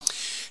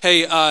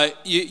Hey,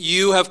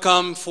 you have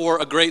come for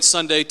a great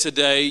Sunday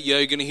today.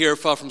 You're going to hear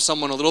from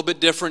someone a little bit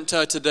different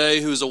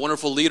today, who's a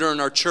wonderful leader in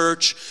our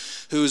church,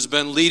 who's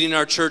been leading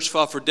our church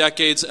for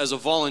decades as a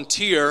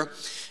volunteer.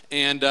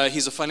 And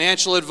he's a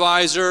financial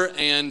advisor,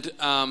 and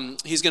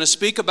he's going to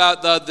speak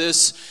about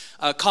this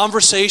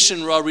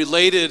conversation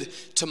related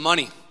to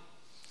money.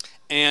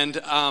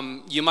 And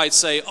you might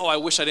say, oh, I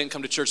wish I didn't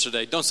come to church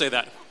today. Don't say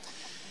that.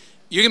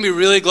 You're going to be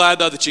really glad,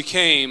 though, that you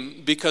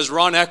came, because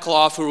Ron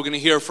Eckloff, who we're going to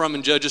hear from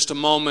in just a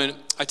moment,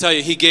 I tell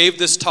you, he gave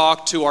this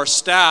talk to our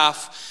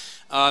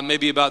staff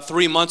maybe about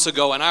 3 months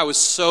ago, and I was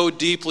so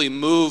deeply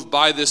moved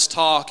by this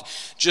talk,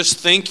 just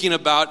thinking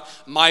about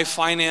my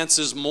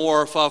finances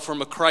more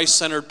from a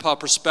Christ-centered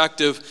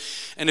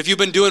perspective. And if you've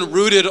been doing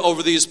Rooted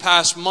over these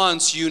past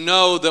months, you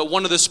know that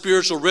one of the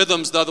spiritual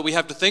rhythms, though, that we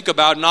have to think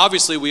about, and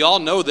obviously we all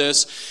know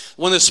this,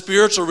 one of the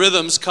spiritual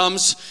rhythms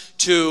comes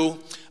to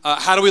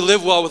how do we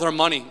live well with our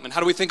money, and how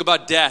do we think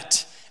about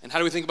debt, and how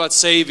do we think about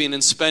saving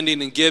and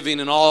spending and giving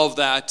and all of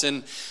that.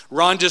 And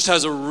Ron just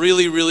has a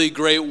really, really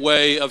great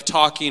way of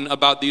talking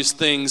about these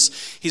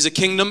things. He's a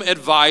kingdom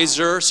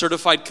advisor,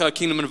 certified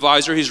kingdom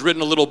advisor. He's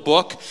written a little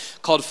book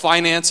called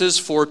Finances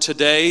for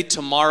Today,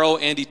 Tomorrow,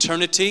 and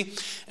Eternity.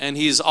 And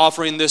he's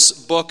offering this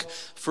book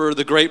for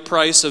the great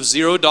price of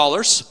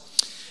 $0.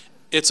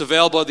 It's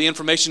available at the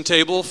information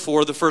table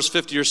for the first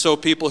 50 or so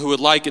people who would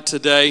like it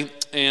today.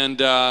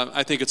 And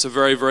I think it's a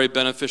very, very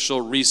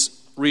beneficial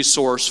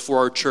resource for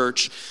our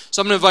church.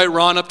 So I'm going to invite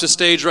Ron up to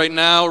stage right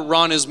now.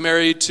 Ron is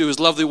married to his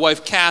lovely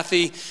wife,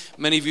 Kathy.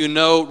 Many of you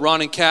know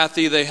Ron and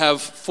Kathy. They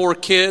have 4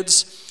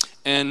 kids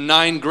and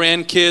 9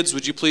 grandkids.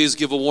 Would you please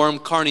give a warm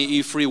Kearney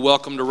eFree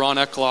welcome to Ron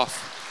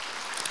Eckloff.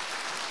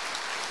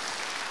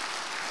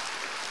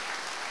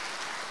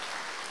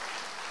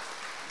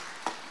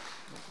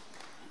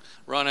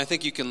 Ron, I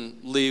think you can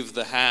leave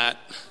the hat.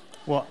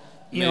 Well,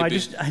 you know,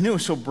 I knew it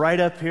was so bright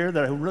up here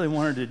that I really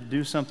wanted to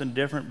do something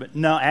different. But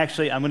no,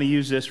 actually, I'm going to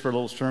use this for a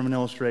little sermon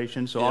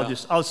illustration. So yeah.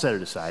 I'll set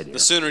it aside here. The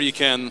sooner you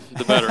can,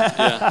 the better.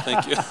 Yeah,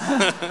 thank you.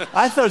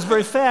 I thought it was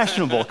very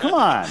fashionable. Come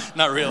on.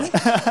 Not really.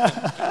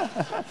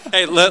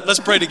 Hey, let's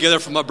pray together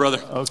for my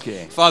brother.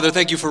 Okay. Father,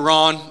 thank you for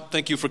Ron.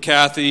 Thank you for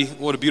Kathy.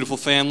 What a beautiful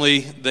family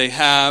they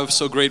have.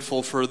 So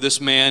grateful for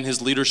this man,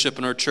 his leadership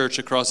in our church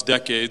across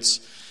decades.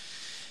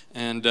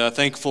 And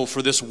thankful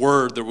for this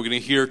word that we're going to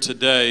hear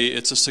today.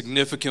 It's a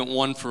significant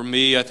one for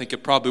me. I think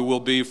it probably will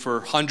be for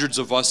hundreds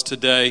of us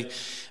today.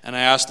 And I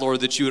ask,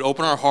 Lord, that you would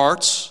open our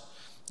hearts,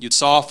 you'd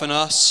soften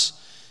us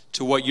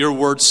to what your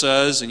word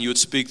says, and you would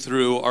speak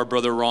through our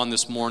brother Ron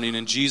this morning.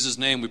 In Jesus'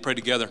 name we pray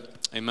together.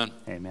 Amen.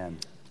 Amen.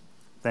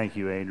 Thank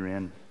you,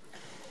 Adrian.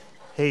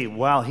 Hey,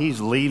 while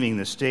he's leaving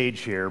the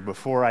stage here,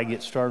 before I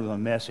get started with a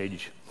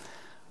message,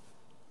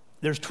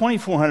 there's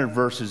 2,400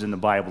 verses in the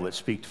Bible that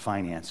speak to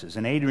finances,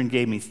 and Adrian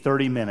gave me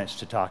 30 minutes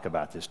to talk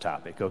about this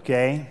topic,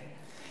 okay?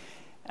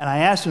 And I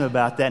asked him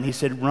about that, and he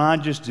said,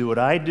 Ron, just do what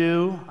I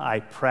do. I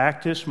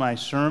practice my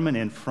sermon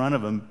in front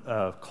of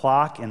a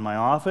clock in my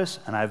office,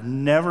 and I've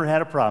never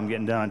had a problem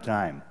getting done on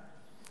time.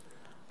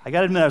 I got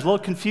to admit, I was a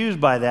little confused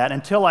by that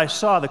until I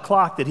saw the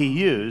clock that he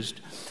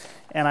used,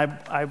 and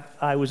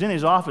I was in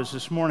his office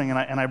this morning, and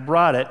I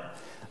brought it.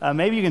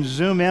 Maybe you can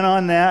zoom in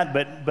on that,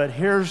 but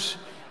here's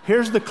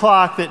the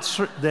clock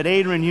that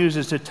Adrian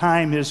uses to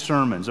time his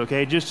sermons,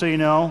 okay, just so you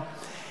know.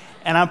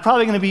 And I'm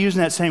probably going to be using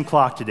that same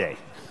clock today.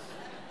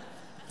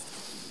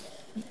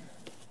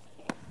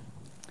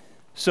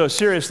 So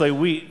seriously,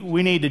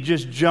 we need to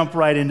just jump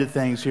right into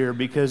things here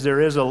because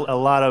there is a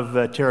lot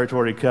of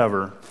territory to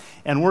cover.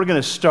 And we're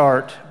going to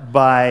start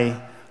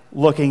by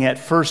looking at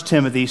 1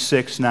 Timothy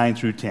 6, 9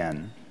 through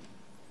 10.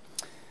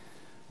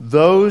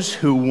 Those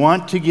who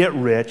want to get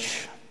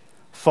rich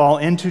fall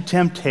into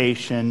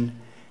temptation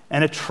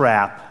and a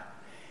trap,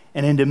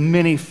 and into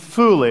many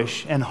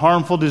foolish and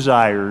harmful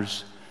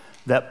desires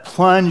that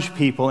plunge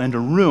people into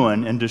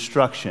ruin and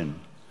destruction.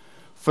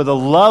 For the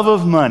love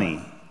of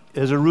money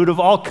is a root of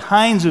all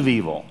kinds of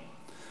evil.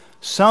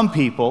 Some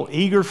people,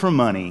 eager for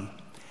money,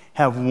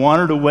 have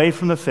wandered away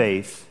from the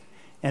faith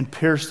and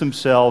pierced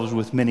themselves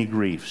with many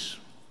griefs.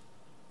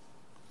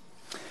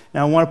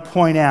 Now I want to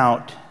point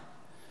out,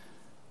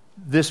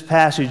 this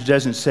passage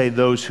doesn't say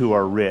those who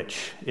are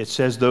rich. It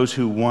says those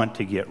who want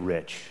to get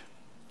rich.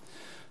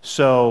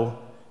 So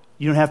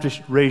you don't have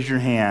to raise your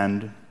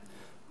hand,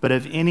 but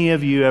have any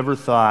of you ever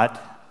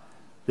thought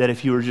that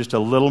if you were just a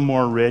little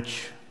more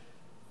rich,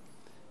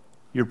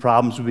 your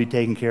problems would be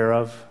taken care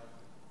of?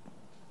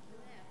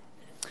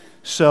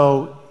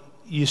 So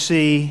you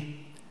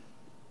see,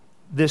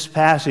 this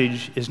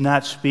passage is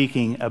not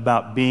speaking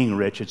about being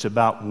rich, it's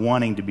about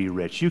wanting to be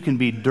rich. You can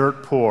be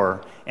dirt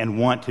poor and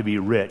want to be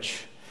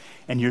rich,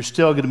 and you're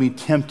still going to be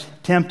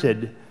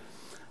tempted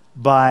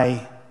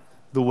by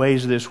the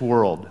ways of this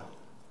world.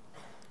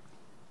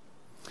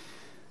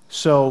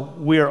 So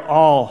we are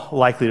all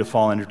likely to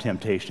fall under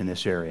temptation in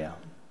this area.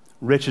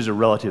 Rich is a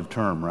relative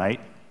term, right?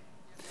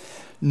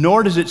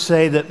 Nor does it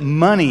say that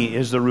money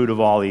is the root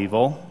of all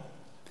evil.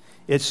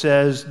 It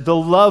says the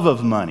love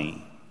of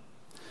money.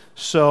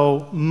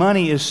 So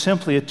money is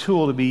simply a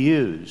tool to be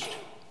used.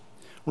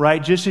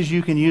 right? Just as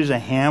you can use a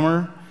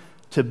hammer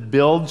to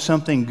build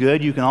something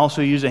good, you can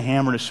also use a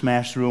hammer to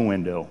smash through a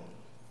window.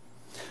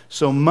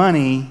 So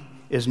money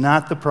is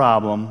not the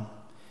problem.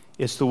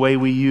 It's the way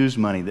we use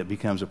money that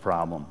becomes a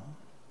problem.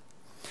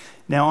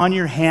 Now, on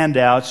your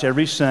handouts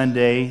every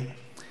Sunday,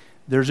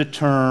 there's a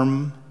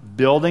term,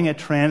 building a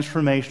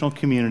transformational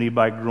community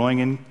by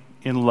growing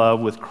in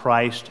love with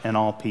Christ and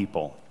all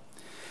people.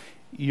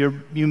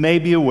 You may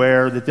be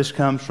aware that this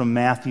comes from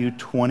Matthew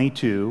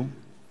 22,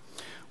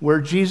 where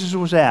Jesus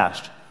was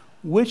asked,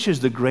 which is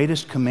the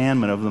greatest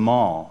commandment of them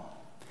all?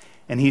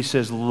 And he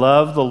says,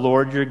 love the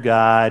Lord your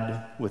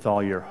God with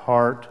all your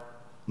heart,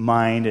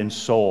 mind, and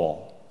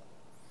soul.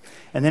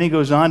 And then he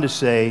goes on to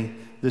say,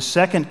 the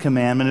second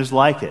commandment is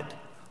like it.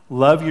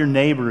 Love your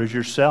neighbor as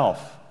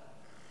yourself.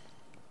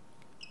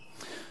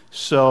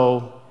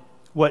 So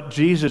what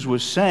Jesus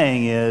was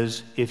saying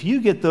is, if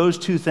you get those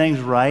two things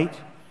right,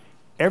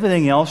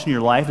 everything else in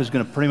your life is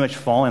going to pretty much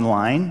fall in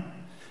line.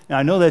 Now,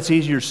 I know that's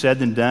easier said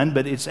than done,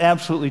 but it's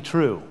absolutely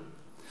true.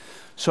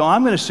 So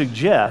I'm going to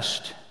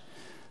suggest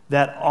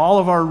that all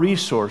of our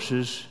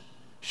resources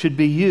should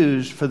be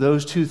used for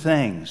those two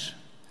things,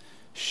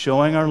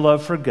 showing our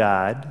love for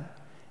God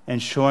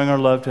and showing our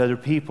love to other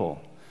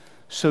people.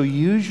 So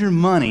use your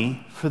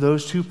money for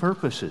those two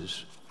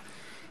purposes.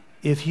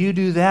 If you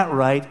do that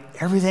right,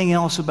 everything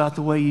else about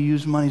the way you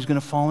use money is going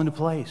to fall into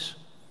place.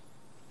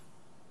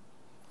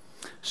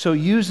 So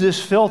use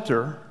this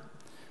filter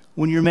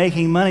when you're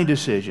making money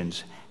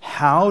decisions.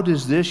 How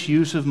does this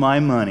use of my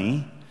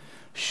money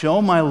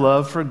show my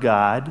love for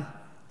God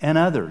and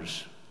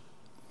others?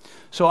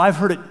 So I've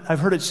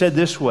heard it said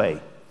this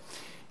way: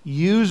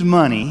 use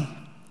money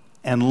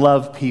and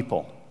love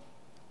people.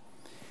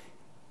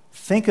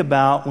 Think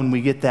about when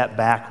we get that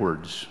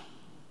backwards.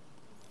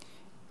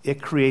 It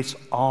creates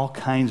all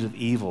kinds of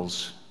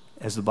evils,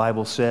 as the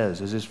Bible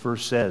says, as this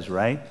verse says,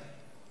 right?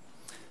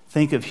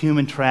 Think of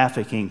human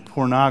trafficking,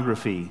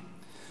 pornography.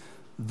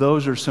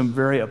 Those are some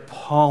very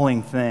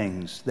appalling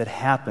things that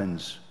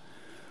happens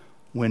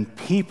when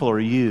people are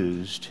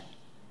used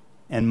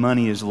and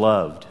money is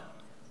loved.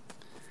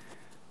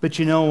 But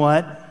you know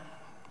what?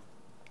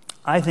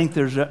 I think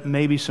there's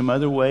maybe some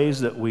other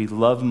ways that we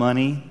love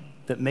money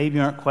that maybe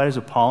aren't quite as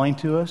appalling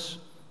to us,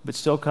 but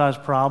still cause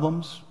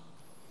problems.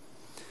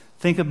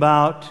 Think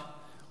about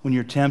when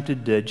you're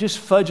tempted to just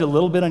fudge a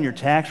little bit on your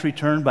tax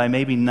return by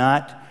maybe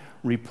not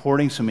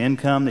reporting some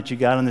income that you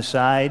got on the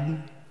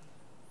side.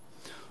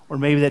 Or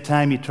maybe that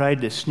time you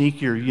tried to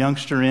sneak your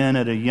youngster in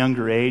at a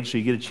younger age so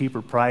you get a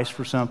cheaper price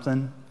for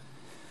something.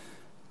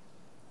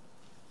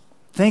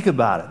 Think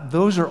about it.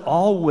 Those are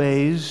all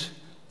ways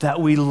that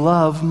we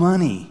love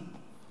money.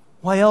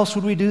 Why else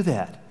would we do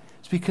that?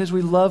 It's because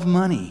we love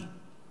money.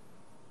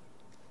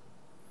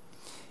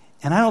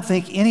 And I don't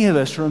think any of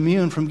us are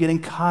immune from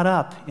getting caught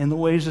up in the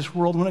ways of this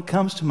world when it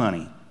comes to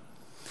money.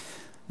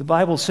 The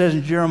Bible says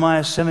in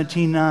Jeremiah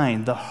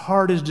 17:9, the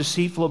heart is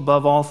deceitful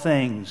above all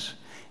things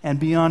and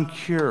beyond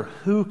cure.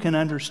 Who can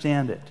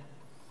understand it?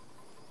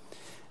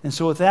 And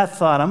so with that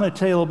thought, I'm going to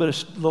tell you a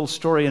little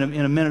story in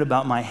a minute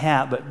about my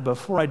hat, but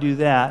before I do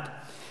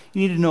that,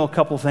 you need to know a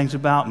couple things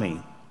about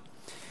me.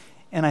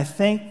 And I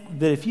think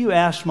that if you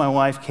asked my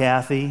wife,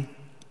 Kathy,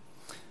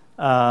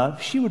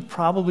 she would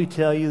probably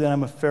tell you that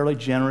I'm a fairly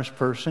generous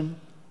person.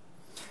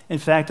 In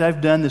fact,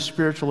 I've done the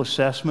spiritual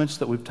assessments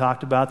that we've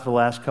talked about for the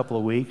last couple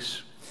of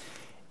weeks,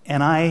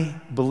 and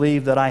I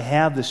believe that I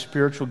have the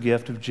spiritual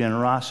gift of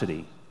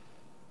generosity.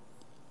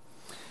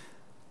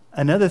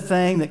 Another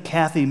thing that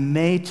Kathy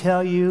may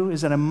tell you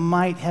is that I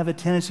might have a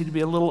tendency to be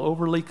a little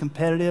overly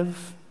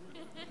competitive.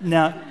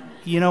 Now,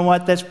 you know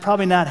what? That's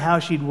probably not how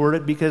she'd word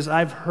it, because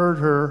I've heard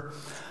her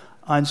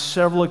on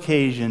several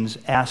occasions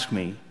ask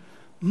me,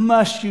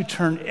 must you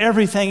turn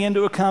everything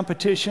into a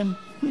competition?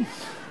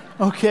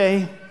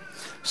 Okay.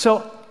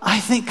 So I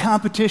think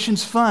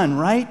competition's fun,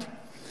 right?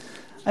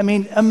 I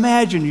mean,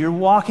 imagine you're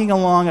walking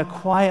along a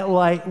quiet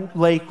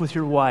lake with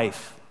your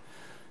wife.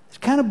 It's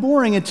kind of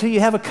boring until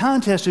you have a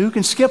contest of who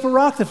can skip a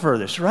rock the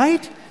furthest,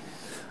 right?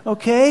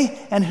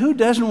 Okay? And who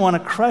doesn't want to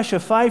crush a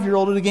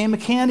 5-year-old at a game of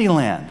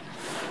Candyland?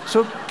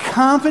 So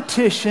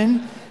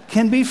competition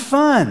can be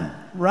fun,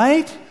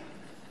 right?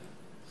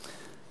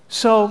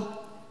 So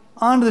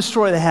on to the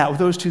story of the hat with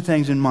those two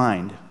things in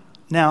mind.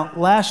 Now,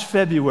 last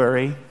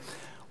February,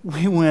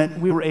 we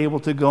were able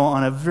to go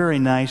on a very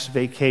nice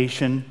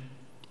vacation.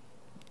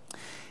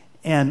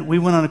 And we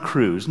went on a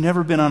cruise.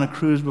 Never been on a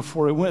cruise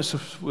before. We went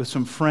with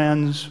some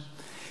friends.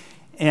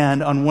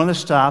 And on one of the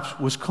stops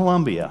was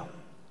Colombia.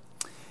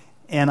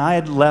 And I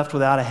had left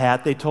without a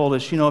hat. They told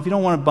us, if you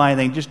don't want to buy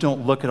anything, just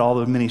don't look at all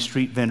the many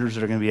street vendors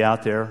that are going to be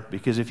out there.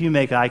 Because if you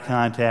make eye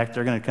contact,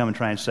 they're going to come and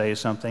try and sell you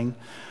something.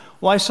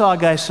 Well, I saw a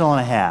guy selling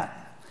a hat.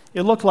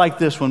 It looked like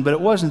this one, but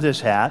it wasn't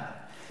this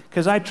hat.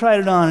 Because I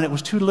tried it on and it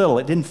was too little.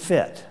 It didn't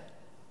fit.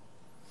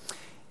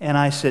 And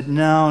I said,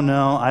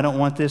 no, I don't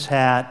want this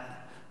hat.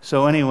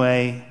 So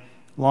anyway,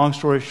 long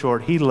story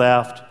short, he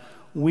left.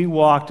 We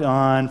walked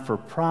on for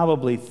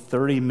probably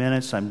 30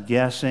 minutes, I'm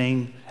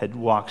guessing, had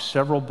walked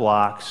several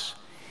blocks.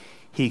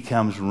 He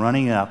comes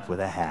running up with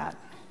a hat.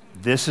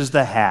 This is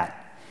the hat.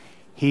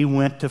 He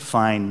went to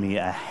find me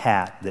a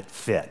hat that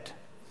fit.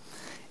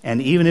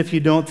 And even if you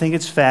don't think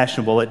it's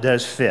fashionable, it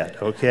does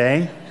fit,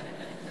 okay?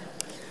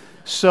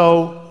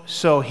 So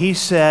he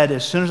said,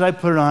 as soon as I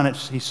put it on,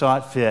 he saw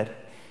it fit.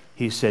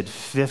 He said,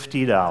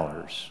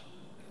 $50.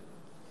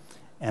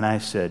 And I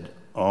said,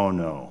 oh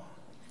no,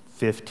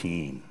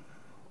 15.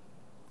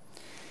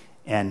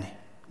 And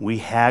we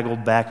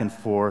haggled back and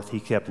forth. He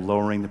kept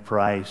lowering the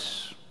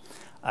price.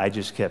 I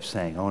just kept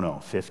saying, oh no,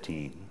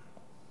 15.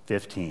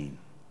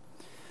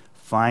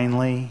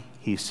 Finally,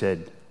 he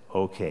said,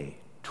 okay,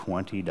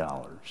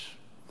 $20.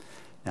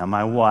 Now,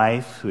 my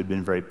wife, who had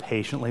been very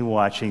patiently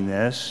watching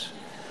this,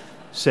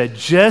 said,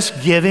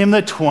 just give him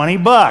the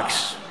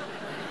 $20.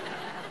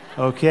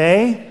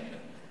 Okay?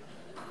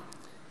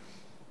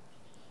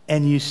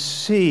 And you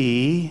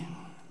see,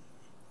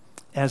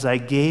 as I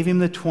gave him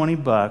the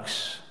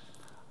 $20,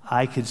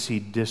 I could see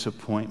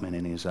disappointment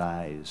in his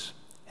eyes.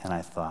 And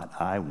I thought,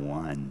 I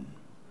won.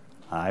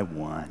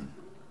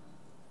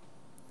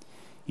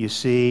 You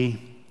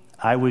see,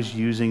 I was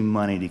using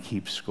money to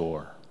keep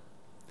score.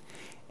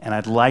 And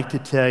I'd like to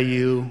tell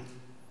you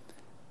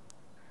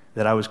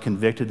that I was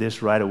convicted of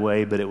this right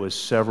away, but it was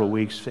several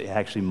weeks,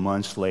 actually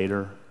months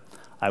later.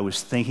 I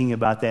was thinking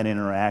about that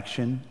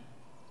interaction,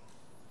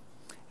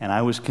 and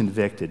I was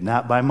convicted,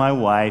 not by my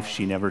wife,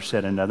 she never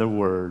said another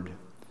word,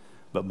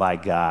 but by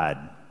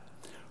God.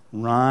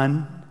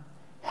 Ron,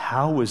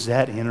 how was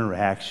that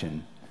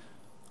interaction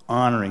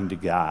honoring to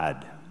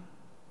God?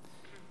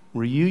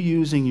 Were you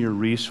using your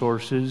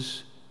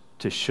resources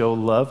to show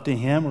love to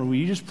Him, or were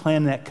you just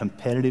playing that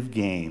competitive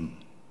game?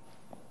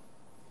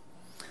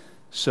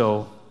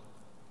 So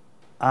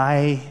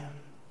I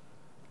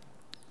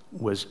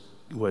was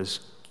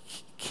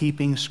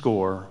keeping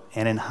score,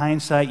 and in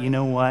hindsight, you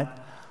know what?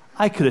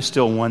 I could have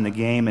still won the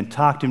game and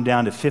talked him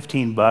down to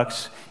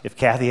 $15 if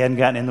Kathy hadn't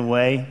gotten in the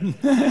way.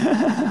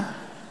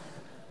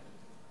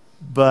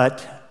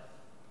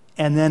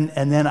 And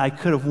then I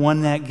could have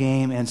won that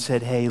game and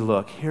said, hey,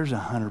 look, here's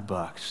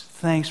 $100.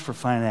 Thanks for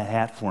finding that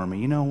hat for me.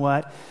 You know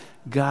what?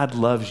 God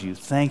loves you.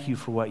 Thank you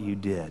for what you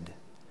did.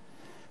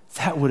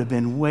 That would have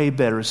been way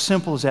better. As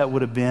simple as that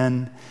would have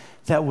been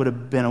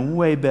a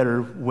way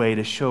better way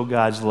to show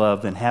God's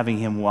love than having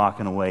him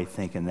walking away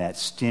thinking that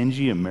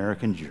stingy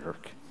American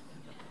jerk.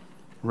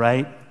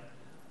 Right?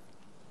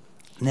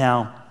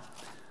 Now,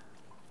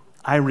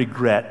 I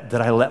regret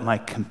that I let my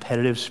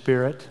competitive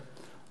spirit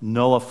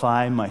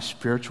nullify my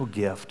spiritual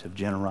gift of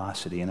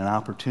generosity and an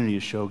opportunity to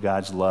show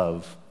God's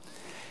love.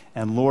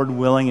 And Lord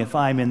willing, if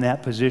I'm in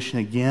that position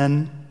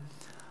again,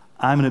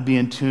 I'm going to be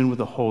in tune with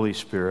the Holy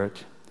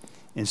Spirit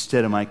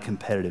instead of my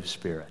competitive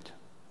spirit.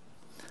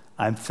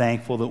 I'm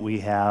thankful that we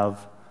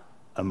have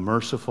a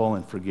merciful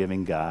and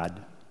forgiving God.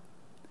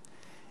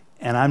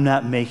 And I'm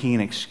not making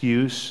an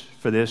excuse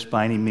for this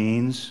by any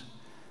means,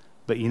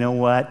 but you know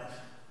what?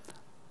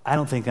 I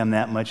don't think I'm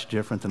that much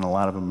different than a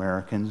lot of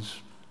Americans.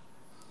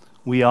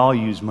 We all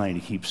use money to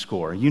keep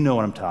score. You know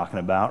what I'm talking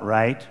about,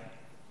 right?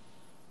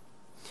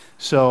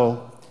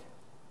 So,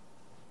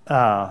 we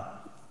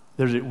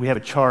have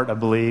a chart, I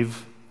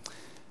believe,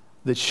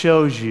 that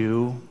shows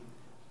you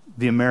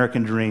the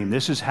American dream.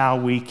 This is how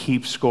we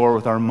keep score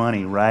with our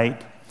money,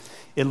 right?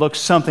 It looks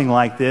something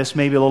like this,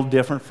 maybe a little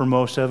different for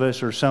most of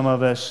us or some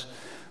of us,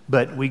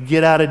 but we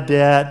get out of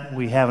debt,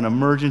 we have an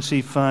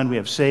emergency fund, we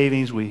have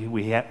savings, we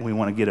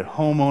want to get a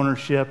home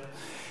ownership,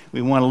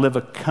 we want to live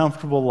a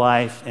comfortable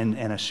life and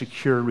a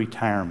secure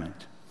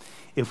retirement.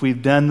 If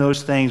we've done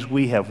those things,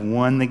 we have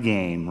won the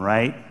game,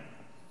 right?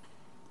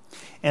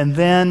 And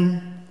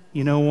then,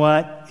 you know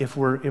what? If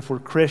we're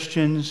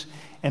Christians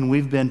and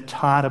we've been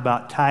taught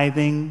about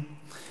tithing,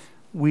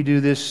 we do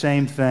this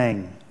same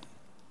thing.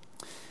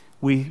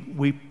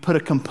 We put a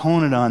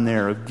component on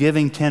there of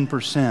giving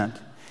 10%,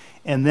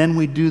 and then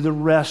we do the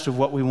rest of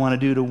what we want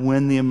to do to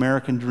win the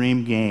American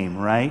dream game,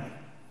 right?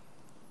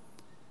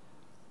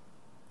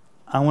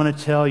 I want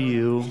to tell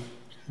you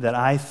that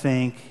I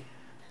think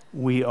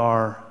we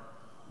are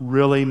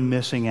really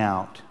missing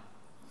out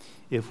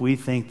if we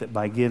think that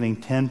by giving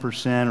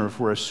 10%, or if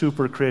we're a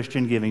super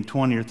Christian giving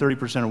 20 or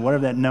 30% or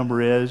whatever that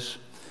number is,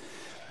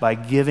 by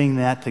giving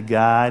that to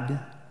God,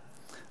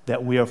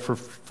 that we have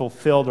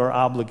fulfilled our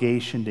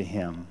obligation to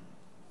Him.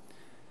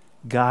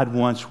 God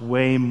wants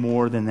way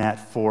more than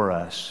that for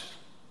us.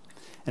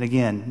 And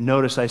again,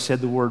 notice I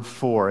said the word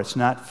for. It's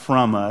not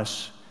from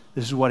us.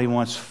 This is what He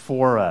wants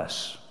for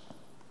us.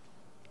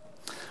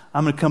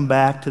 I'm going to come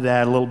back to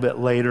that a little bit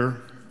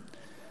later.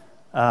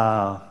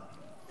 And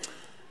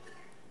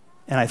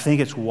I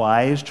think it's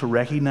wise to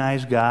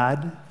recognize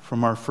God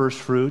from our first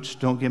fruits.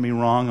 Don't get me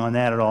wrong on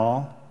that at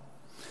all.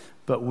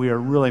 But we are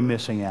really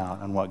missing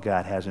out on what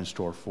God has in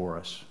store for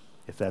us,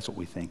 if that's what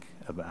we think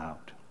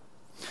about.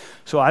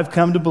 So I've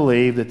come to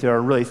believe that there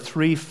are really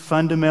three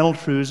fundamental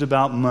truths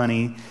about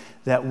money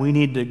that we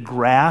need to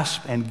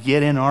grasp and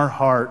get in our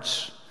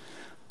hearts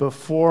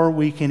before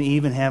we can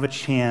even have a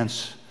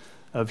chance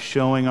of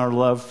showing our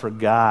love for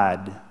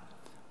God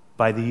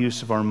by the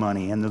use of our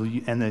money and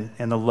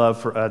the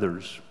love for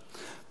others.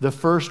 The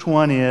first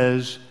one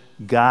is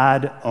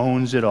God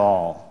owns it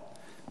all.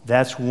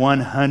 That's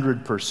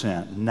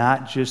 100%,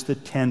 not just the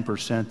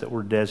 10% that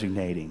we're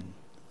designating.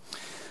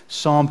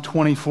 Psalm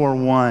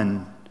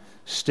 24:1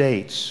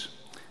 states,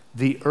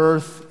 "The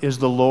earth is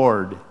the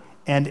Lord,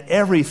 and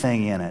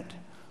everything in it,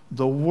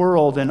 the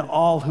world and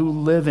all who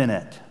live in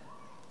it."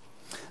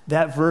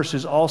 That verse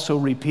is also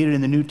repeated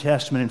in the New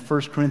Testament in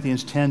 1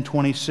 Corinthians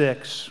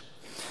 10:26.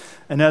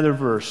 Another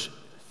verse,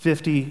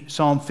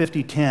 Psalm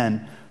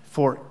 50:10,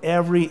 "For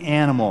every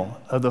animal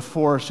of the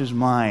forest is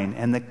mine,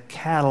 and the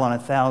cattle on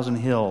 1,000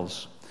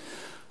 hills."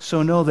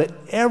 So know that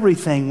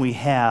everything we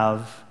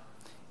have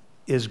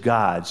is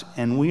God's,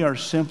 and we are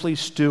simply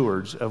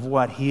stewards of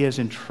what He has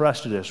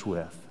entrusted us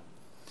with.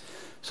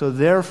 So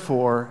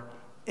therefore,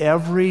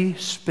 every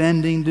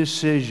spending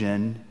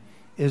decision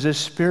is a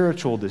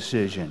spiritual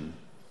decision.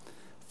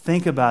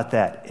 Think about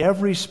that.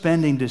 Every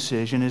spending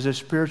decision is a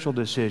spiritual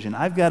decision.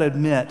 I've got to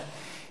admit,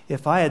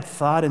 if I had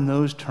thought in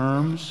those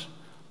terms,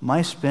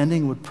 my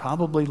spending would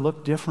probably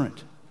look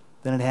different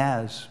than it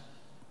has.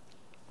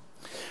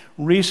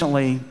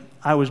 Recently,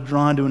 I was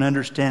drawn to an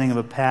understanding of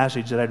a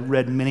passage that I'd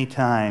read many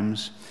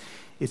times.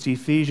 It's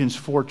Ephesians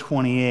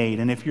 4:28.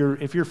 And if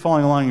you're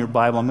following along in your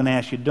Bible, I'm going to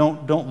ask you,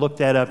 don't look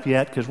that up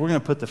yet, because we're going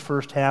to put the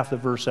first half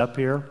of the verse up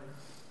here.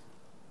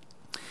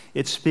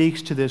 It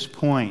speaks to this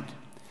point.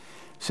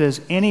 It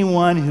says,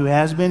 "Anyone who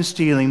has been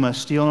stealing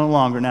must steal no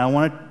longer." Now, I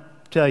want to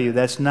tell you,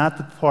 that's not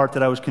the part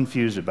that I was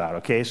confused about,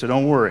 okay? So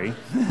don't worry.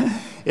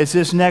 It's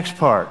this next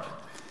part.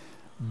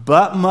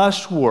 "But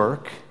must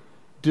work,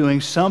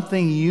 doing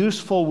something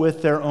useful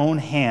with their own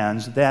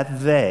hands,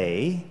 that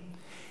they,"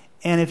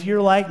 and if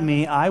you're like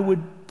me, I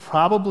would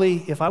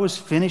probably, if I was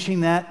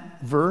finishing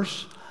that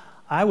verse,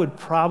 I would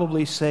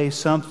probably say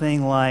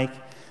something like,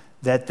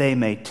 "that they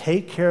may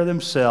take care of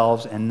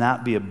themselves and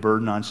not be a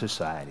burden on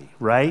society,"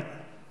 right?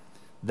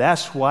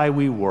 That's why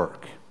we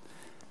work.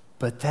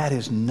 But that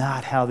is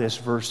not how this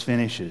verse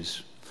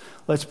finishes.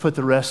 Let's put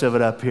the rest of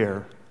it up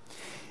here.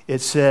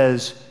 It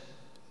says,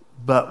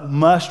 "But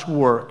must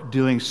work,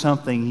 doing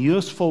something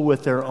useful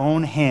with their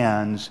own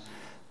hands,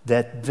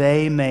 that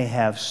they may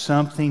have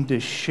something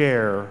to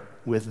share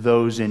with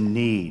those in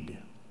need."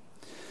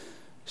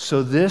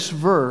 So this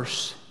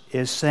verse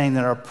is saying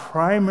that our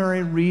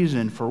primary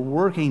reason for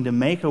working to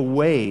make a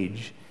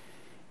wage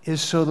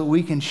is so that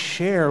we can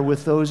share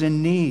with those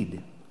in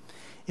need.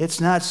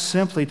 It's not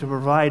simply to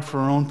provide for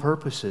our own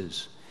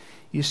purposes.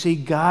 You see,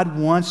 God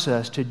wants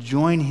us to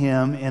join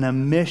Him in a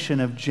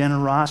mission of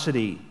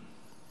generosity.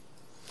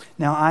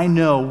 Now, I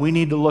know we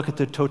need to look at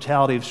the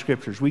totality of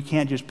Scriptures. We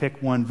can't just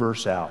pick one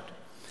verse out.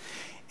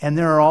 And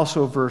there are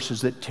also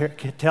verses that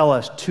tell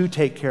us to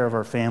take care of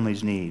our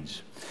family's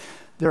needs.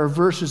 There are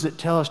verses that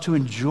tell us to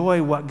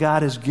enjoy what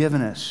God has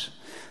given us.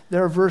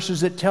 There are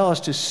verses that tell us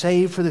to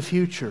save for the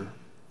future.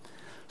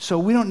 So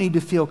we don't need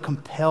to feel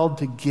compelled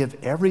to give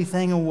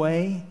everything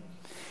away.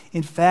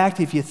 In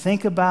fact, if you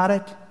think about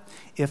it,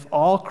 if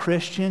all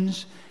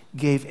Christians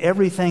gave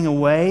everything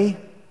away,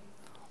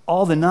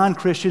 all the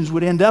non-Christians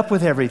would end up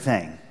with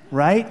everything,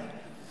 right?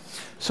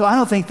 So I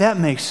don't think that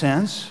makes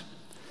sense.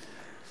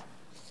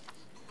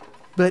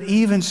 But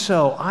even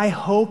so, I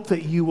hope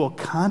that you will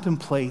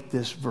contemplate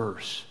this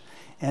verse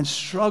and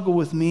struggle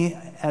with me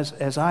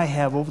as I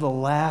have over the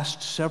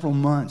last several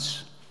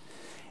months.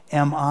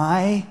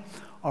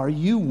 Are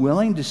you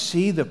willing to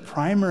see the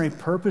primary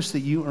purpose that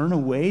you earn a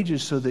wage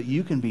is so that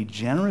you can be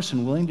generous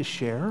and willing to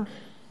share?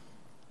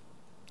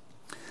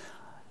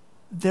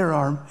 There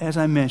are, as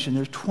I mentioned,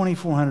 there's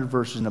 2,400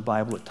 verses in the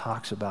Bible that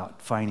talks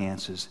about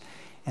finances.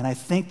 And I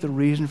think the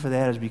reason for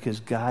that is because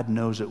God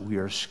knows that we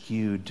are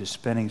skewed to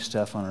spending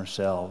stuff on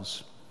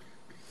ourselves.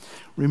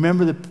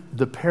 Remember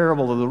the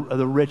parable of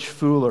the rich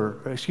fool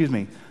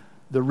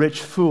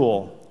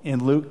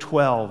in Luke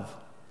 12.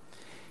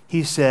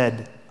 He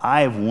said,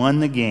 "I've won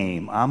the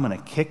game. I'm going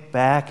to kick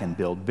back and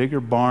build bigger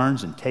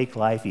barns and take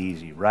life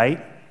easy,"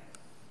 right?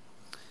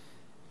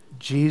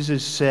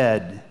 Jesus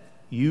said,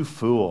 "You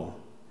fool,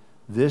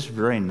 this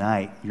very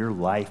night your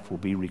life will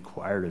be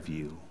required of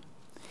you."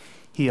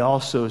 He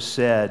also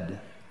said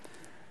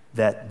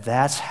that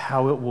that's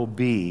how it will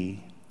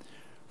be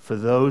for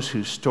those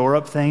who store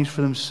up things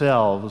for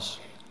themselves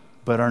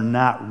but are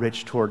not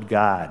rich toward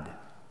God.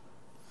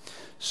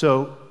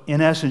 So,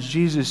 in essence,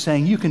 Jesus is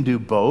saying you can do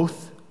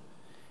both.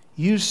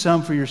 Use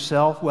some for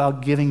yourself while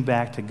giving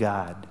back to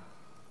God.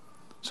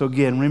 So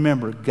again,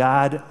 remember,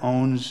 God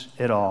owns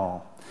it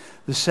all.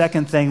 The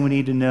second thing we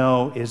need to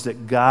know is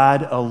that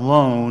God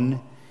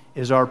alone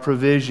is our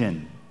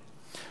provision.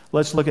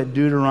 Let's look at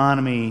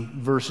Deuteronomy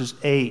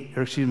 8,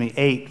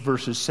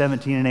 verses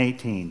 17 and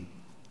 18.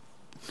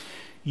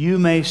 "You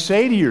may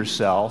say to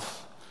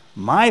yourself,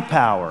 'My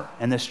power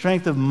and the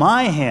strength of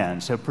my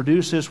hands have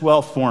produced this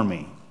wealth for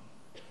me.'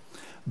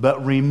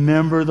 But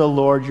remember the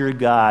Lord your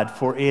God,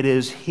 for it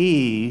is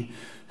He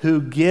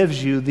who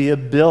gives you the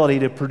ability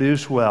to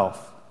produce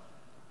wealth."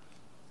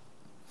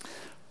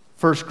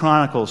 1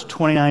 Chronicles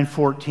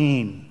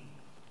 29:14.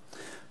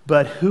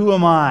 "But who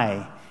am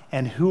I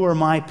and who are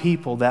my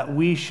people that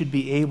we should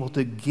be able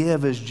to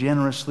give as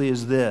generously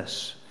as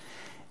this?"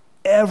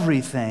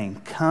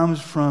 Everything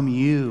comes from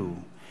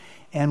you,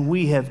 and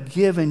we have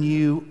given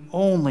you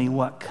only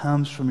what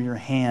comes from your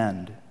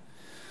hand.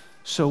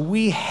 So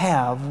we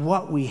have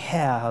what we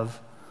have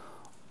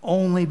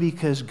only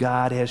because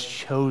God has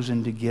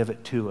chosen to give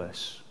it to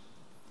us.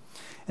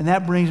 And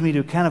that brings me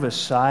to kind of a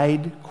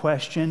side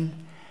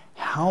question.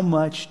 How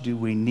much do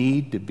we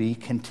need to be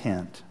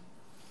content?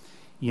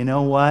 You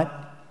know what?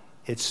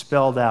 It's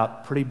spelled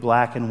out pretty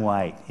black and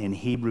white in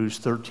Hebrews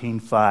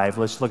 13:5.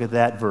 Let's look at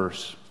that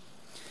verse.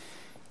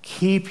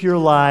 Keep your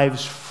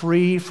lives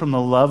free from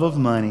the love of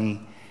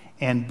money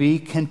and be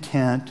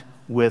content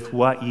with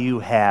what you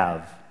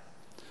have.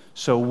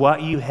 So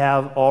what you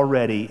have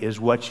already is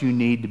what you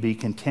need to be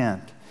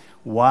content.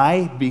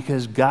 Why?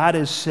 Because God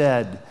has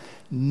said,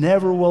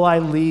 never will I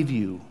leave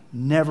you,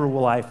 never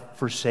will I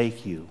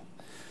forsake you.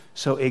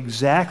 So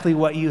exactly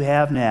what you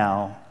have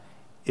now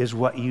is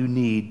what you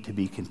need to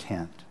be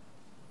content.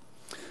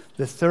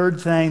 The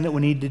third thing that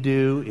we need to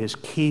do is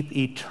keep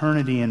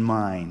eternity in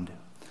mind.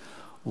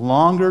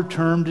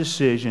 Longer-term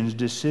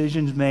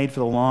decisions made for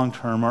the long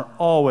term, are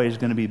always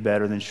going to be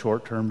better than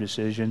short-term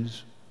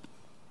decisions.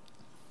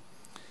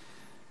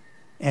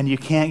 And you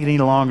can't get any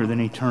longer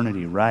than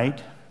eternity,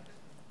 right?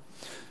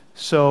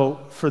 So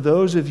for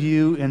those of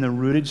you in the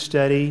Rooted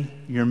study,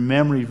 your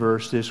memory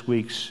verse this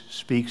week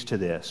speaks to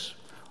this.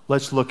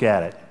 Let's look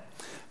at it.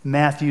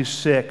 Matthew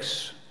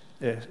 6,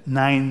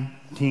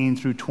 19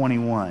 through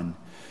 21.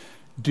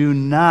 Do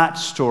not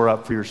store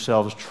up for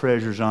yourselves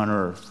treasures on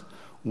earth,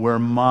 where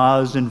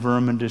moths and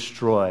vermin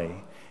destroy,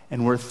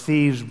 and where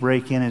thieves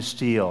break in and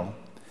steal.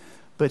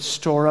 But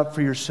store up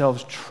for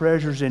yourselves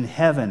treasures in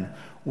heaven,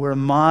 where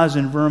moths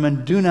and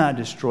vermin do not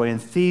destroy,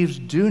 and thieves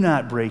do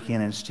not break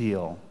in and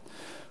steal.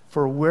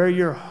 For where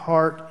your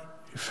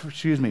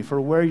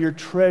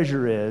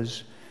treasure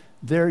is,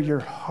 there your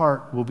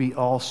heart will be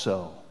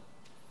also.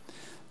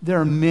 There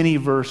are many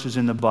verses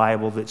in the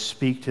Bible that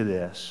speak to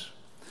this,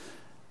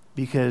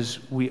 because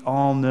we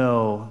all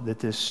know that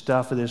this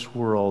stuff of this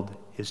world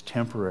is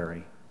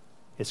temporary.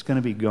 It's going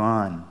to be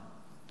gone.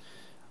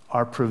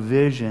 Our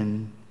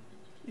provision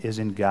is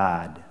in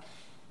God.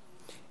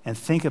 And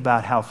think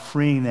about how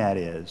freeing that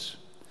is.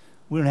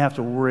 We don't have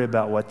to worry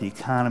about what the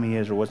economy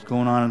is or what's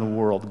going on in the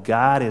world.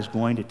 God is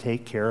going to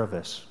take care of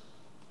us.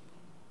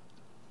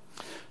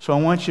 So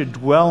I want you to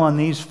dwell on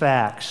these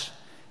facts.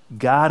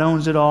 God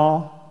owns it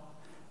all.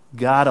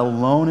 God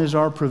alone is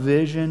our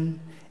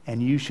provision,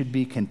 and you should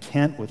be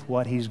content with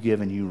what He's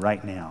given you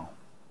right now.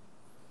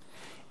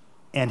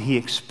 And He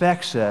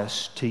expects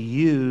us to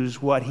use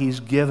what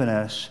He's given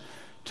us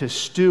to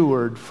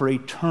steward for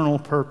eternal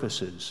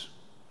purposes.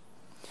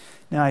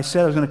 Now, I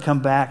said I was going to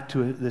come back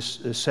to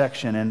this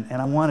section, and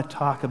I want to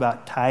talk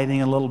about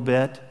tithing a little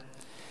bit.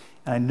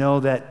 And I know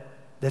that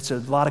that's a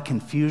lot of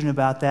confusion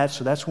about that,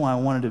 so that's why I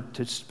wanted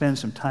to spend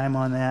some time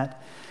on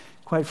that.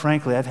 Quite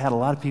frankly, I've had a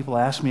lot of people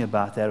ask me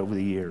about that over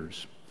the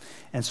years.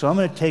 And so I'm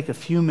going to take a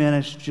few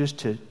minutes just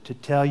to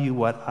tell you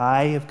what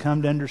I have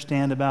come to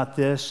understand about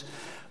this.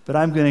 But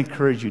I'm going to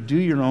encourage you, do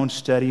your own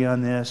study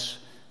on this.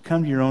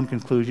 Come to your own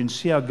conclusions.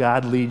 See how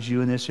God leads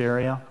you in this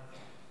area.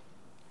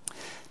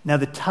 Now,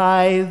 the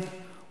tithe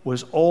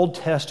was Old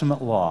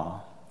Testament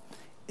law.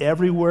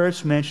 Everywhere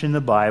it's mentioned in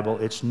the Bible,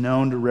 it's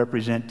known to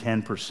represent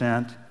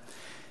 10%.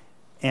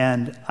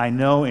 And I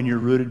know in your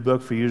Rooted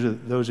book, for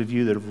those of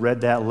you that have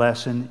read that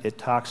lesson, it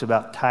talks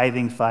about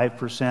tithing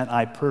 5%.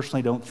 I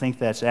personally don't think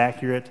that's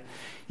accurate.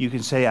 You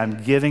can say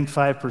I'm giving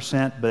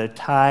 5%, but a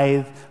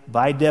tithe,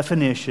 by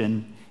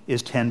definition,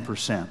 is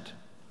 10%.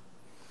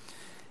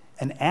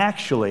 And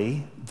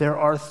actually, there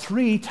are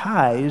 3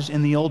 tithes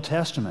in the Old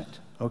Testament,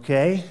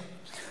 okay?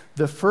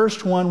 The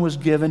first one was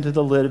given to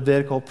the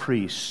Levitical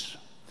priests.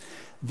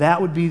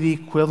 That would be the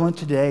equivalent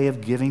today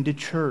of giving to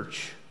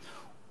church,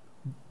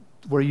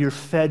 where you're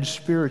fed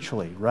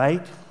spiritually,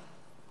 right?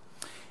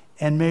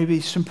 And maybe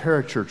some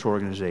parachurch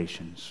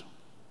organizations.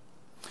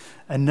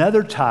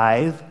 Another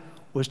tithe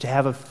was to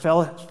have a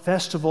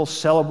festival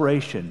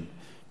celebration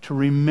to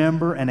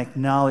remember and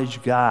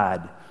acknowledge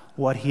God,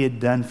 what He had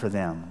done for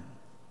them.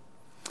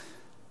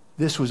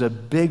 This was a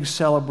big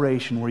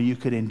celebration where you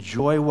could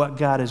enjoy what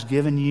God has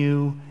given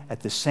you, at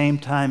the same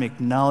time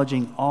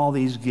acknowledging all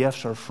these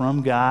gifts are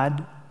from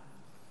God.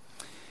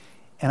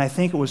 And I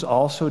think it was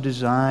also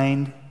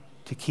designed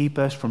to keep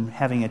us from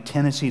having a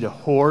tendency to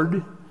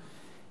hoard,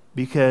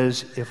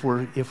 because if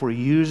we're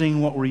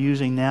using what we're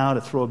using now to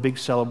throw a big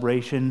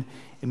celebration,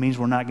 it means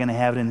we're not going to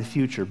have it in the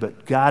future.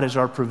 But God is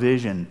our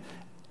provision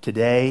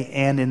today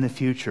and in the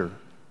future.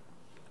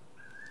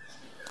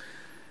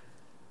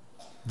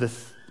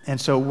 And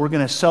so we're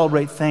going to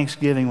celebrate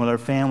Thanksgiving with our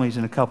families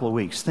in a couple of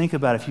weeks. Think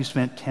about if you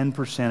spent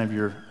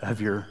 10%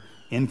 of your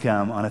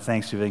income on a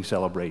Thanksgiving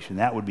celebration.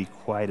 That would be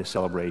quite a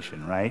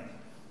celebration, right?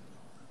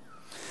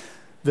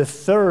 The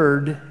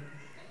third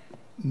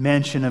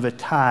mention of a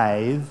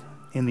tithe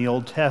in the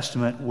Old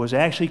Testament was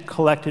actually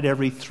collected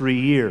every 3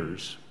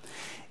 years.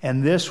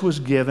 And this was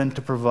given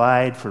to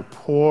provide for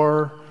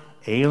poor,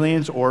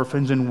 aliens,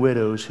 orphans, and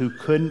widows who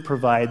couldn't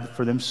provide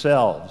for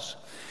themselves.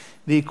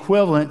 The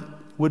equivalent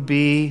would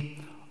be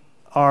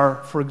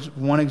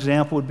One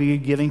example would be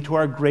giving to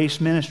our Grace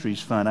Ministries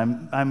Fund.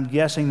 I'm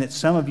guessing that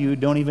some of you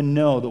don't even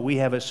know that we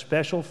have a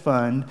special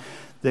fund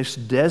that's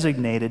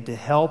designated to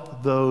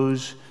help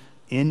those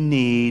in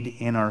need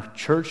in our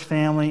church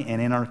family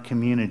and in our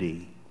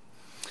community.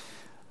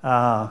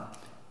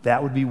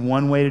 That would be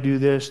one way to do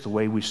this. The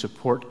way we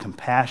support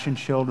Compassion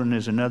Children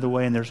is another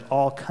way, and there's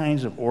all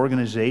kinds of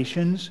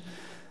organizations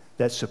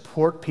that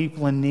support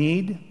people in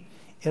need.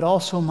 It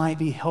also might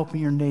be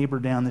helping your neighbor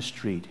down the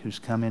street who's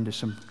come into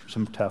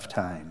some tough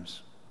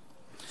times.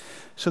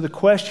 So the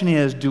question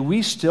is, do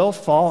we still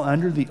fall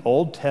under the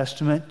Old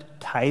Testament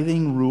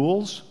tithing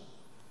rules?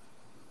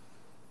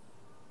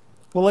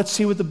 Well, let's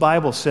see what the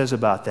Bible says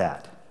about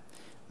that.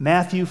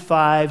 Matthew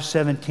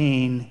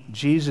 5:17,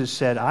 Jesus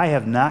said, I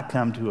have not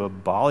come to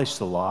abolish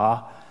the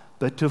law,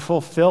 but to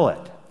fulfill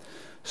it.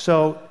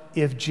 So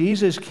if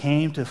Jesus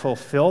came to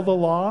fulfill the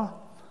law,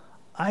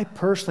 I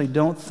personally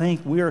don't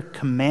think we are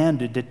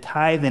commanded to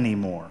tithe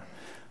anymore.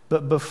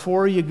 But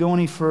before you go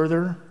any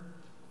further,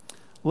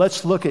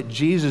 let's look at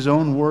Jesus'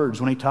 own words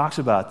when he talks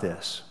about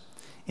this.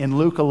 In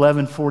Luke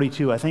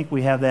 11:42, I think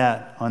we have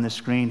that on the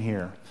screen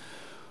here.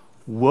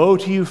 Woe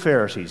to you,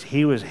 Pharisees.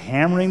 He was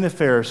hammering the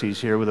Pharisees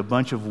here with a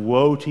bunch of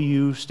woe to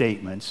you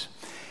statements.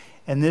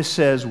 And this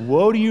says,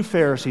 woe to you,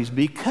 Pharisees,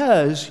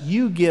 because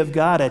you give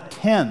God a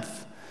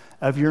tenth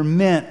of your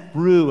mint,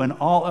 rue, and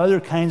all other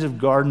kinds of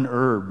garden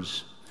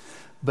herbs.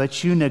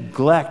 But you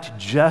neglect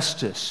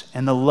justice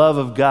and the love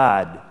of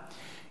God.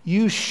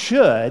 You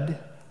should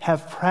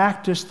have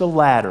practiced the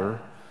latter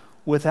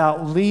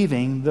without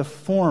leaving the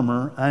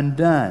former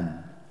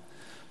undone.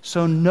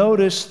 So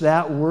notice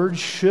that word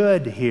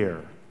should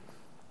here.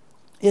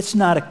 It's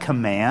not a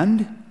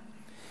command.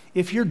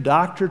 If your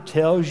doctor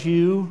tells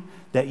you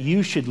that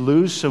you should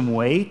lose some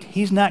weight,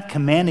 he's not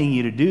commanding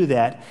you to do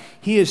that.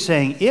 He is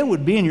saying it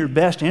would be in your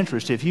best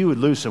interest if you would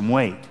lose some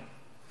weight.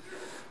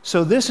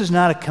 So this is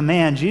not a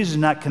command. Jesus is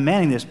not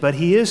commanding this, but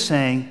he is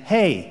saying,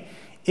 hey,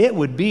 it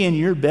would be in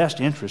your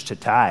best interest to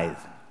tithe.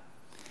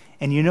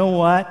 And you know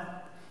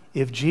what?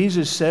 If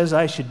Jesus says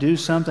I should do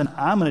something,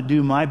 I'm going to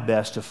do my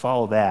best to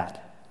follow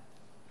that.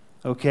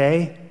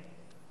 Okay?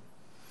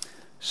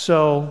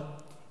 So,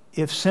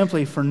 if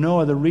simply for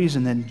no other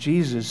reason than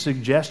Jesus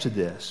suggested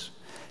this.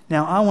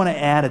 Now, I want to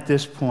add at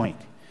this point,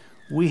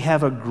 we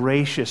have a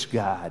gracious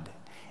God.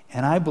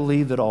 And I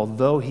believe that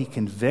although he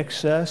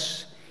convicts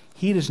us,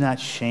 he does not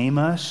shame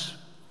us.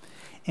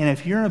 And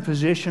if you're in a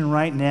position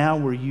right now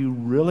where you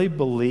really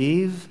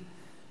believe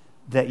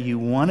that you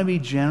want to be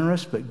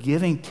generous, but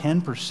giving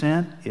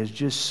 10% is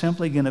just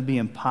simply going to be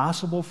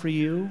impossible for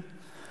you,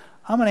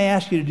 I'm going to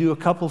ask you to do a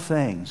couple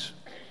things.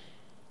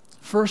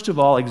 First of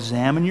all,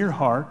 examine your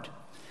heart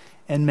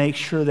and make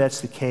sure that's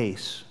the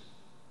case.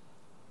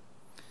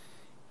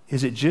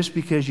 Is it just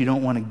because you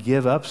don't want to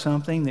give up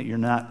something that you're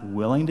not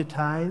willing to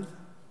tithe?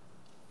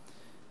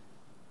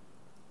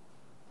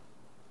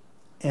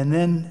 And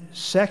then,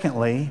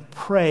 secondly,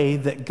 pray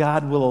that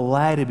God will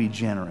allow you to be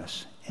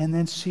generous, and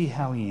then see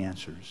how he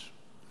answers.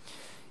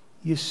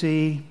 You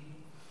see,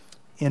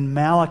 in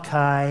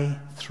Malachi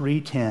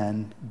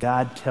 3:10,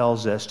 God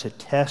tells us to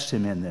test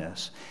him in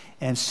this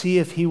and see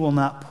if he will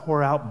not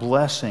pour out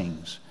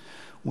blessings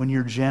when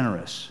you're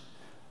generous.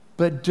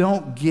 But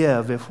don't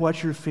give if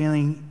what you're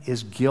feeling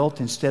is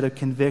guilt instead of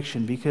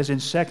conviction, because in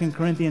 2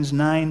 Corinthians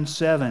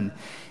 9:7,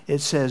 it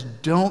says,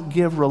 don't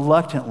give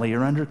reluctantly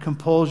or under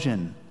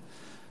compulsion,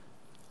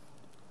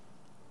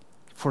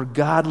 for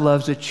God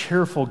loves a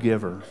cheerful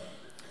giver.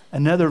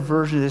 Another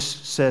version of this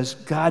says,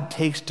 God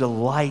takes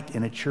delight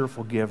in a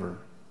cheerful giver.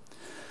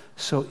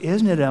 So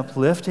isn't it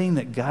uplifting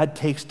that God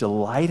takes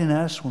delight in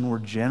us when we're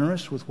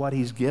generous with what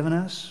he's given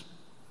us?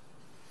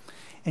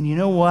 And you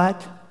know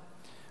what?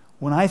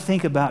 When I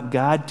think about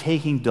God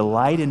taking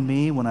delight in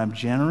me when I'm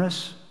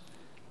generous,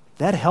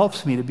 that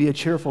helps me to be a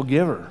cheerful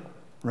giver,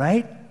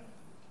 right?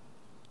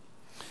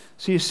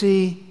 So you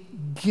see,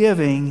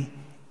 giving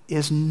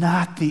is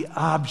not the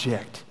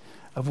object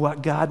of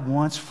what God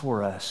wants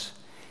for us.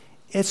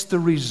 It's the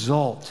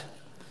result.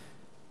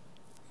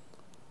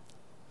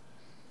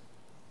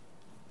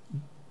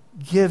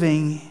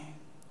 Giving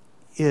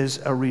is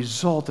a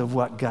result of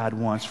what God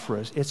wants for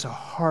us. It's a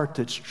heart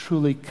that's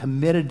truly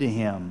committed to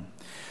him.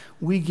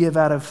 We give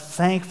out of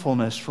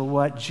thankfulness for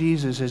what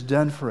Jesus has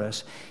done for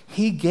us.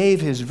 He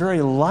gave his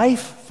very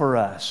life for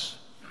us.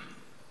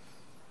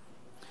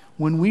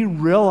 When we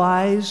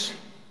realize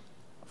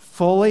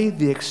fully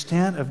the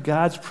extent of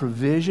God's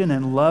provision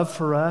and love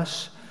for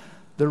us,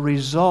 the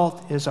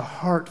result is a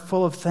heart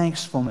full of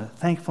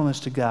thankfulness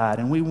to God.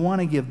 And we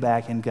want to give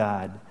back in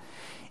God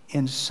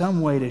in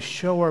some way to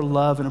show our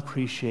love and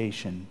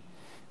appreciation.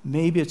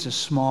 Maybe it's a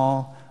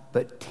small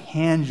but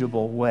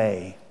tangible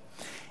way.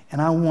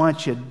 And I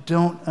want you,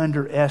 don't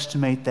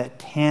underestimate that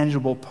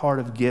tangible part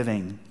of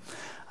giving.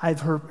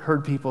 I've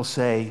heard people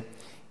say,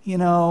 you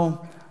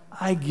know,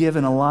 I give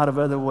in a lot of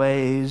other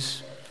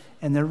ways,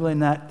 and they're really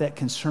not that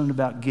concerned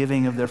about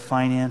giving of their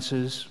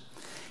finances.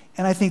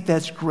 And I think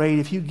that's great.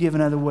 If you give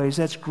in other ways,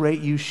 that's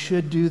great. You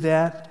should do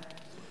that.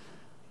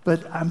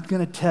 But I'm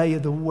going to tell you,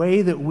 the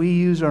way that we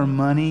use our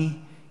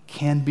money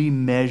can be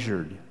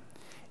measured.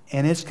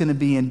 And it's going to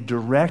be in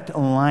direct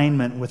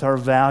alignment with our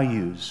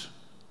values.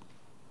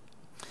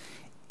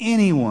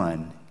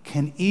 Anyone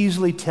can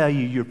easily tell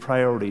you your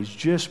priorities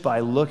just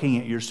by looking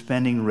at your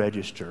spending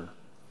register.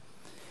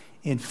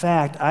 In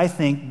fact, I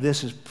think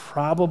this is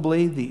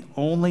probably the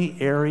only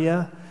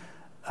area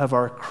of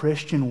our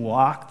Christian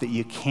walk that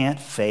you can't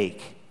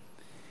fake,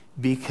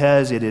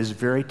 because it is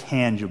very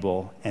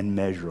tangible and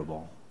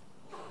measurable.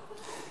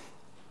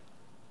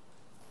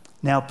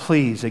 Now,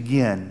 please,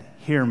 again,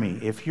 hear me.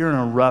 If you're in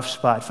a rough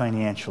spot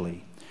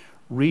financially,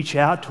 reach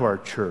out to our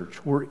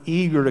church. We're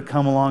eager to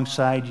come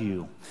alongside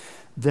you.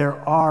 There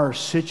are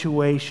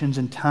situations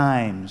and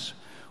times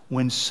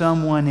when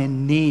someone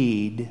in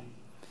need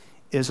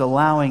is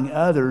allowing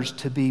others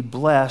to be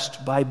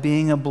blessed by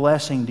being a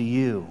blessing to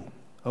you.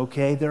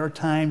 Okay? There are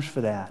times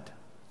for that.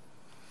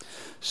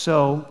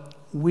 So,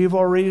 we've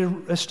already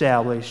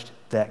established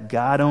that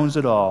God owns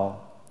it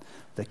all,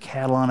 the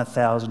cattle on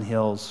 1,000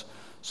 hills.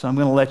 So I'm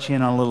going to let you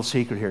in on a little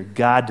secret here.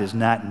 God does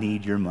not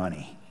need your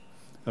money.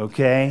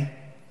 Okay?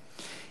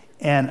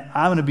 And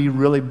I'm going to be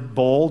really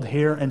bold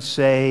here and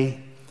say,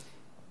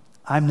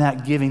 I'm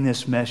not giving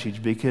this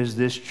message because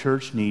this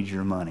church needs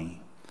your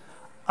money.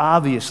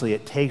 Obviously,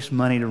 it takes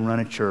money to run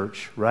a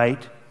church,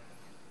 right?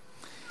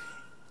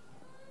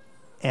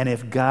 And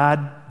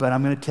but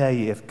I'm going to tell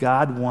you, if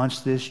God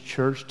wants this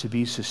church to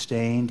be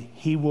sustained,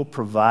 He will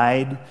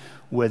provide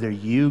whether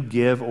you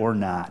give or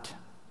not.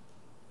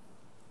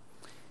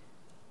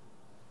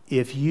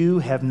 If you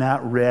have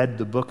not read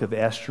the book of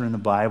Esther in the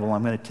Bible,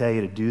 I'm going to tell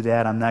you to do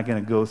that. I'm not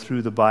going to go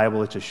through the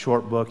Bible. It's a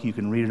short book. You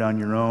can read it on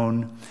your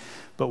own.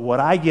 But what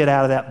I get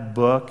out of that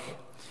book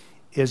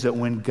is that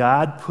when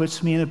God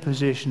puts me in a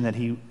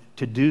position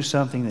to do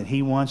something that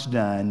He wants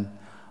done,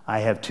 I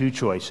have two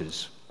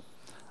choices.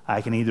 I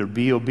can either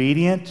be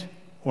obedient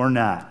or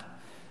not.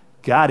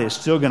 God is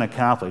still going to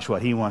accomplish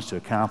what He wants to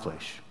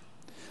accomplish.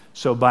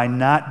 So by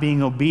not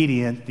being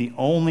obedient, the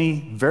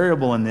only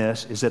variable in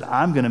this is that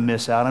I'm going to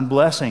miss out on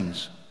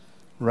blessings,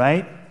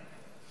 right?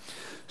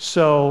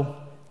 So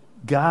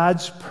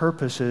God's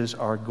purposes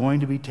are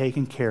going to be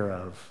taken care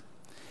of.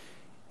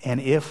 And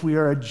if we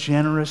are a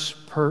generous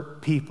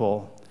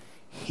people,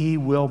 He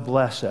will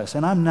bless us.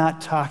 And I'm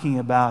not talking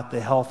about the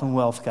health and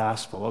wealth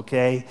gospel,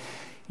 okay?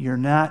 You're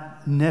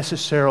not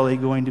necessarily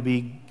going to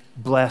be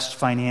blessed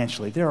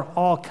financially. There are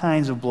all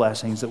kinds of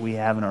blessings that we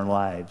have in our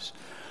lives.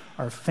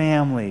 Our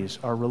families,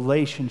 our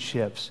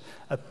relationships,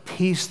 a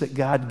peace that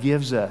God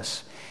gives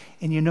us.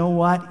 And you know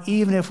what?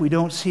 Even if we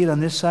don't see it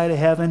on this side of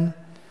heaven,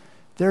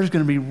 there's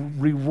going to be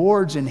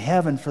rewards in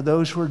heaven for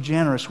those who are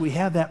generous. We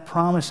have that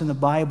promise in the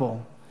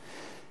Bible.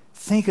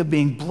 Think of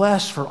being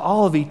blessed for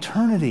all of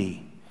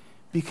eternity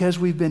because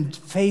we've been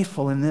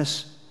faithful in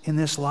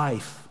this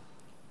life.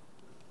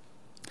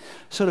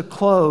 So to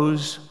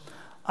close,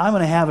 I'm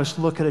going to have us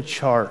look at a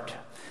chart.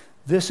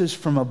 This is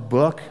from a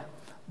book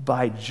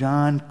by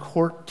John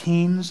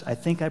Courtines. I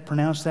think I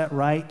pronounced that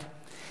right.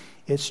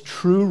 It's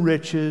True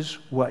Riches,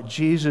 what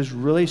Jesus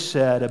really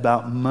said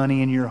about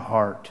money in your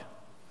heart.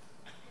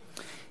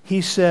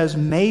 He says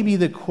maybe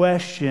the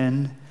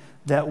question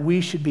that we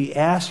should be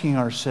asking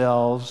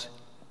ourselves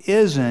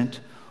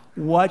isn't,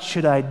 what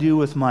should I do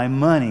with my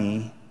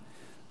money,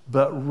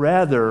 but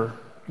rather,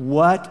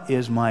 what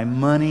is my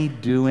money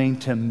doing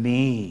to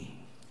me?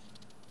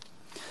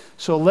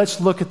 So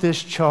let's look at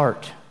this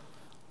chart.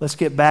 Let's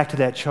get back to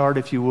that chart,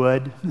 if you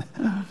would.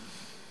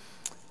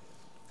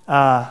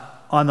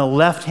 On the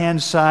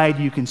left-hand side,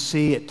 you can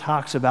see it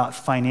talks about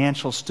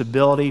financial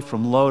stability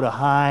from low to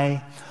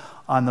high.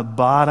 On the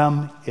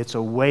bottom, it's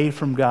away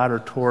from God or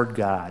toward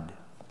God.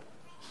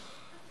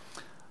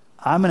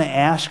 I'm going to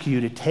ask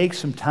you to take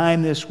some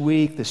time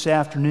this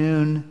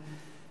afternoon,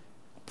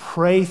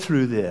 pray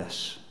through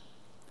this,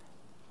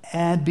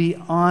 and be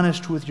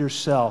honest with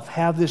yourself.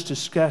 Have this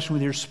discussion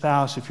with your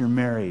spouse if you're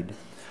married.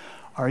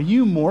 Are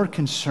you more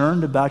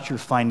concerned about your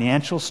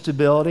financial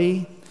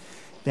stability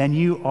than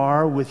you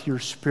are with your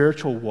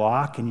spiritual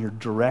walk and your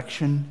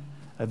direction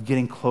of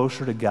getting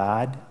closer to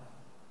God?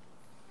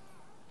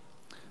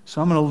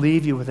 So I'm going to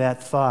leave you with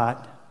that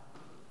thought,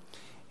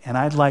 and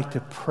I'd like to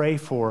pray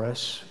for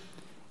us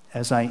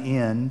as I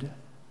end.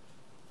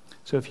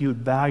 So if you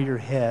would bow your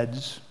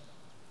heads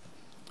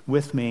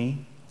with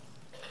me.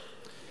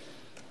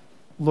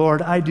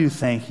 Lord, I do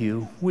thank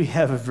you. We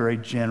have a very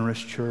generous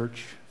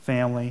church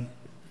family.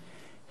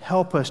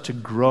 Help us to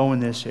grow in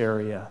this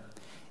area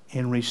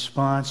in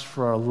response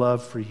for our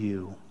love for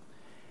you.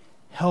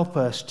 Help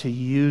us to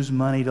use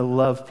money to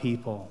love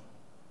people.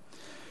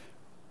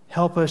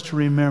 Help us to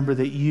remember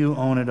that you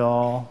own it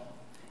all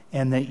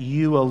and that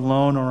you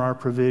alone are our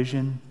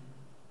provision.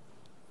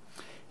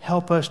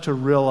 Help us to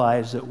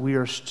realize that we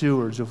are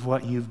stewards of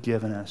what you've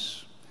given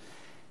us.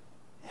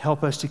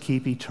 Help us to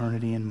keep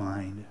eternity in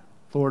mind.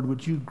 Lord,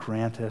 would you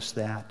grant us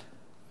that?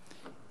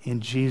 In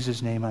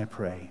Jesus' name I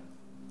pray.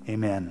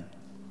 Amen.